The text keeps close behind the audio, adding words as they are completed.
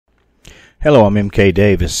Hello, I'm MK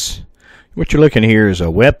Davis. What you're looking here is a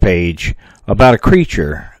web page about a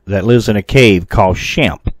creature that lives in a cave called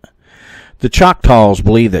Shampe. The Choctaws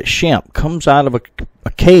believe that Shampe comes out of a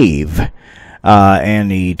cave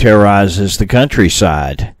and he terrorizes the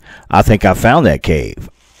countryside. I think I found that cave.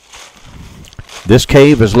 This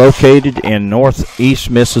cave is located in northeast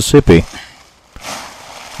Mississippi,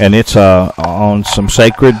 and it's on some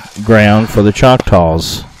sacred ground for the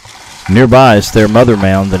Choctaws. Nearby is their mother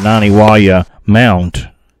mound, the Naniwaya Mound.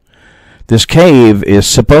 This cave is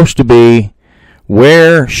supposed to be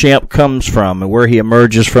where Shampe comes from and where he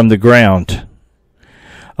emerges from the ground.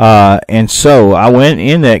 And so I went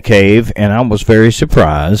in that cave, and I was very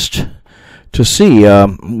surprised to see,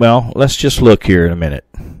 well, let's just look here in a minute.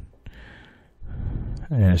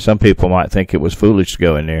 And some people might think it was foolish to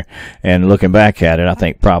go in there, and looking back at it, I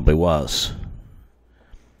think probably was.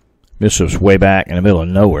 This was way back in the middle of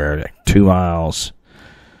nowhere, like 2 miles.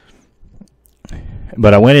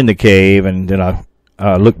 But I went in the cave, and then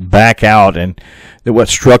I looked back out, and what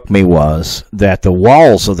struck me was that the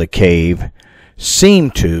walls of the cave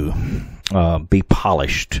seemed to be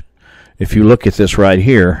polished. If you look at this right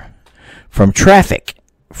here, from traffic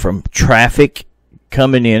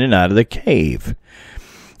coming in and out of the cave.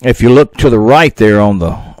 If you look to the right there on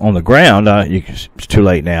the ground, it's too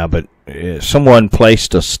late now, but someone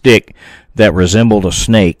placed a stick that resembled a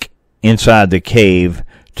snake inside the cave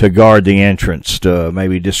to guard the entrance, to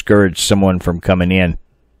maybe discourage someone from coming in.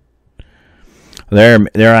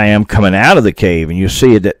 There I am coming out of the cave, and you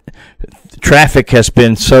see that traffic has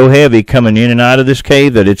been so heavy coming in and out of this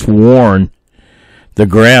cave that it's worn the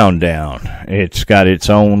ground down. It's got its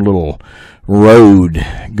own little road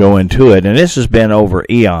going to it, and this has been over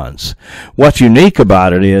eons. What's unique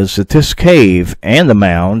about it is that this cave and the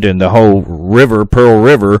mound and the whole river, Pearl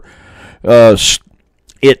River,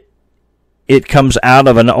 it comes out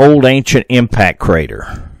of an old ancient impact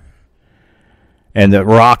crater, and the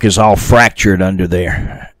rock is all fractured under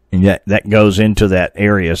there, and that goes into that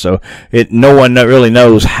area. So no one really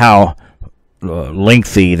knows how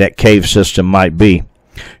lengthy that cave system might be.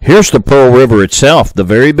 Here's the Pearl River itself, the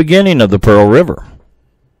very beginning of the Pearl River.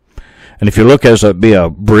 And if you look, there's be a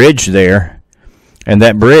bridge there, and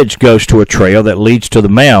that bridge goes to a trail that leads to the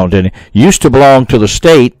mound, and it used to belong to the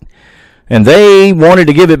state, and they wanted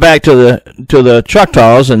to give it back to the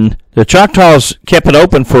Choctaws, and the Choctaws kept it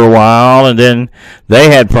open for a while, and then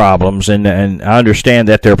they had problems, and I understand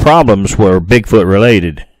that their problems were Bigfoot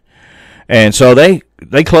related. And so they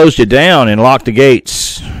closed it down and locked the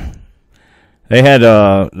gates. They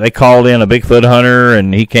called in a Bigfoot hunter,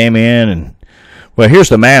 and he came in, and well, here's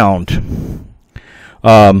the mound.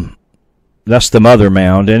 That's the mother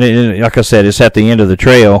mound, and like I said, it's at the end of the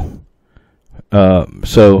trail.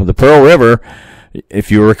 So the Pearl River, if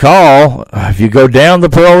you recall, if you go down the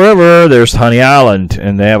Pearl River, there's Honey Island,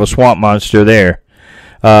 and they have a swamp monster there.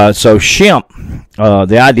 So Shampe,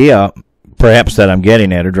 the idea perhaps that I'm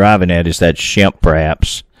getting at or driving at is that Shampe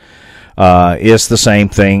perhaps is the same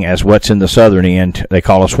thing as what's in the southern end. They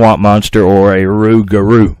call a swamp monster or a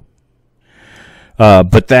rougarou.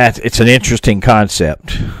 But it's an interesting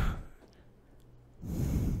concept.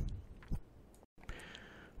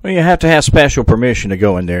 Well, you have to have special permission to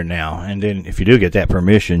go in there now. And then if you do get that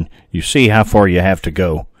permission, you see how far you have to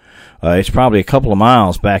go. It's probably a couple of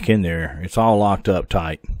miles back in there. It's all locked up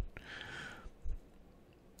tight.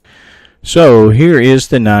 So here is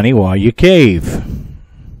the Naniwaya Cave.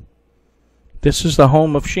 This is the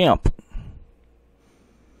home of Shampe.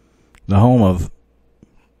 The home of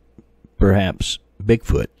perhaps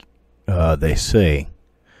Bigfoot, they say.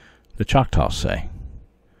 The Choctaws say.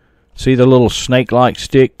 See the little snake-like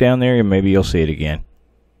stick down there? Maybe you'll see it again.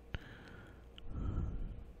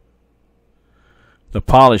 The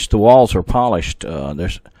walls are polished.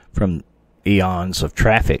 There's from eons of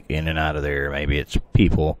traffic in and out of there. Maybe it's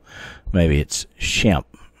people. Maybe it's Shampe.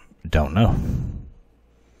 Don't know.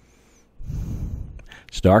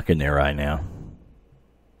 It's dark in there right now.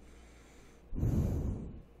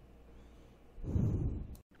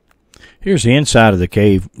 Here's the inside of the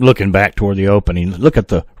cave, looking back toward the opening. Look at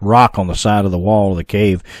the rock on the side of the wall of the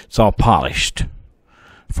cave. It's all polished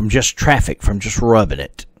from just traffic, from just rubbing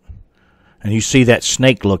it. And you see that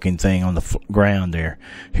snake-looking thing on the ground there.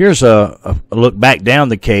 Here's a look back down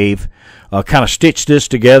the cave. Kind of stitched this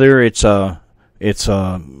together. It's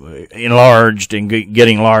enlarged and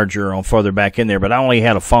getting larger on further back in there. But I only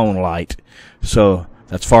had a phone light, so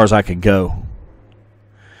that's as far as I could go.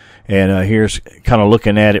 And here's kind of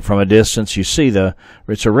looking at it from a distance. You see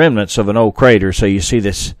it's a remnants of an old crater. So you see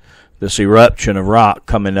this eruption of rock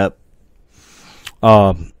coming up.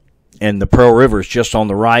 And the Pearl River is just on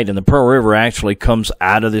the right. And the Pearl River actually comes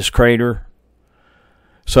out of this crater.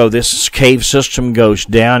 So this cave system goes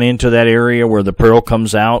down into that area where the pearl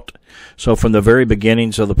comes out. So from the very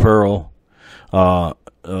beginnings of the pearl,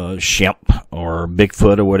 Shampe or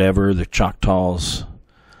Bigfoot or whatever the Choctaws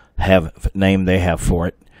name they have for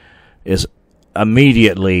it, is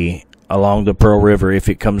immediately along the Pearl River if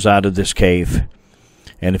it comes out of this cave.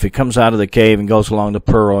 And if it comes out of the cave and goes along the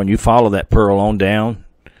pearl, and you follow that pearl on down,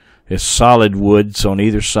 it's solid woods on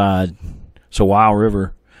either side. It's a wild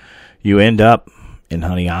river. You end up in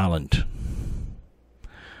Honey Island,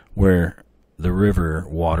 where the river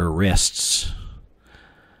water rests,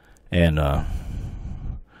 and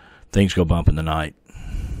things go bump in the night.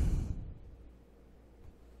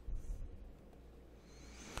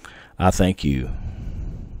 I thank you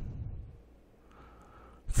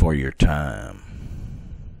for your time.